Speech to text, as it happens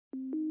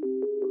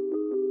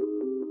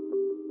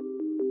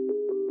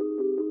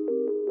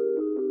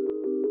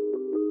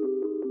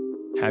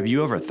Have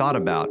you ever thought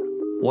about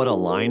what a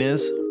line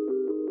is?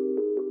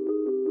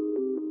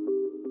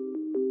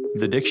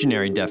 The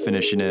dictionary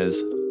definition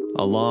is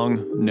a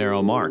long,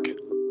 narrow mark,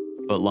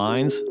 but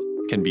lines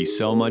can be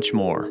so much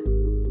more.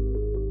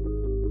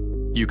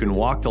 You can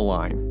walk the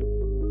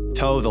line,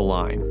 toe the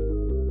line,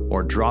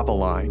 or drop a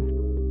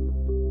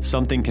line.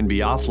 Something can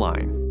be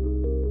offline.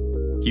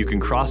 You can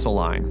cross a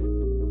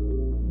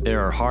line.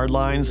 There are hard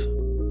lines,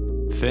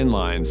 thin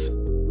lines,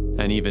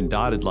 and even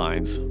dotted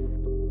lines.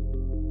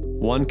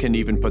 One can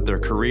even put their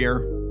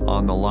career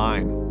on the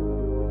line.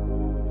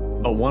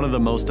 But one of the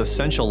most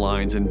essential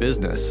lines in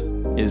business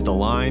is the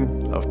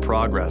line of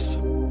progress.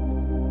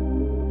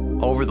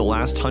 Over the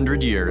last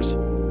 100 years,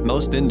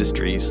 most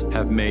industries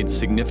have made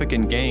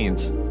significant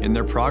gains in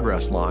their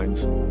progress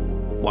lines,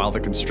 while the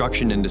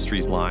construction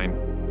industry's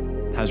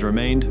line has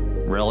remained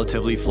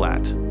relatively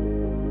flat.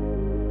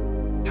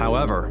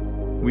 However,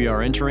 we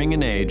are entering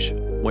an age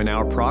when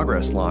our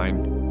progress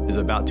line is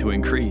about to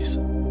increase.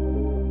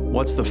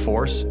 What's the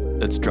force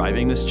that's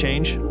driving this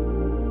change?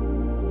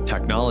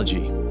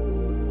 Technology.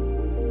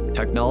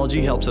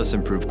 Technology helps us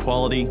improve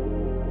quality,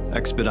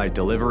 expedite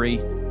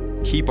delivery,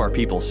 keep our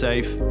people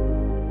safe,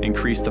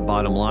 increase the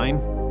bottom line,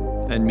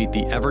 and meet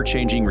the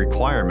ever-changing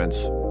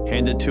requirements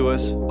handed to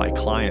us by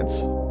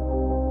clients.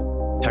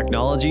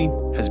 Technology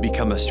has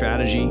become a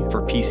strategy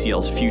for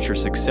PCL's future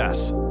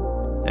success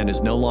and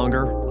is no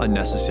longer a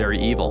necessary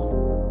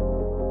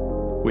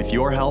evil. With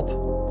your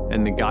help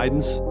and the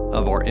guidance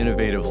of our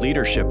innovative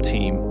leadership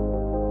team,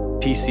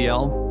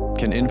 PCL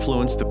can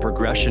influence the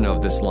progression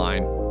of this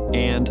line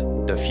and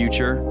the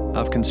future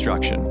of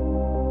construction.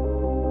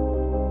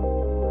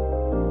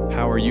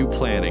 How are you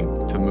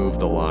planning to move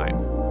the line?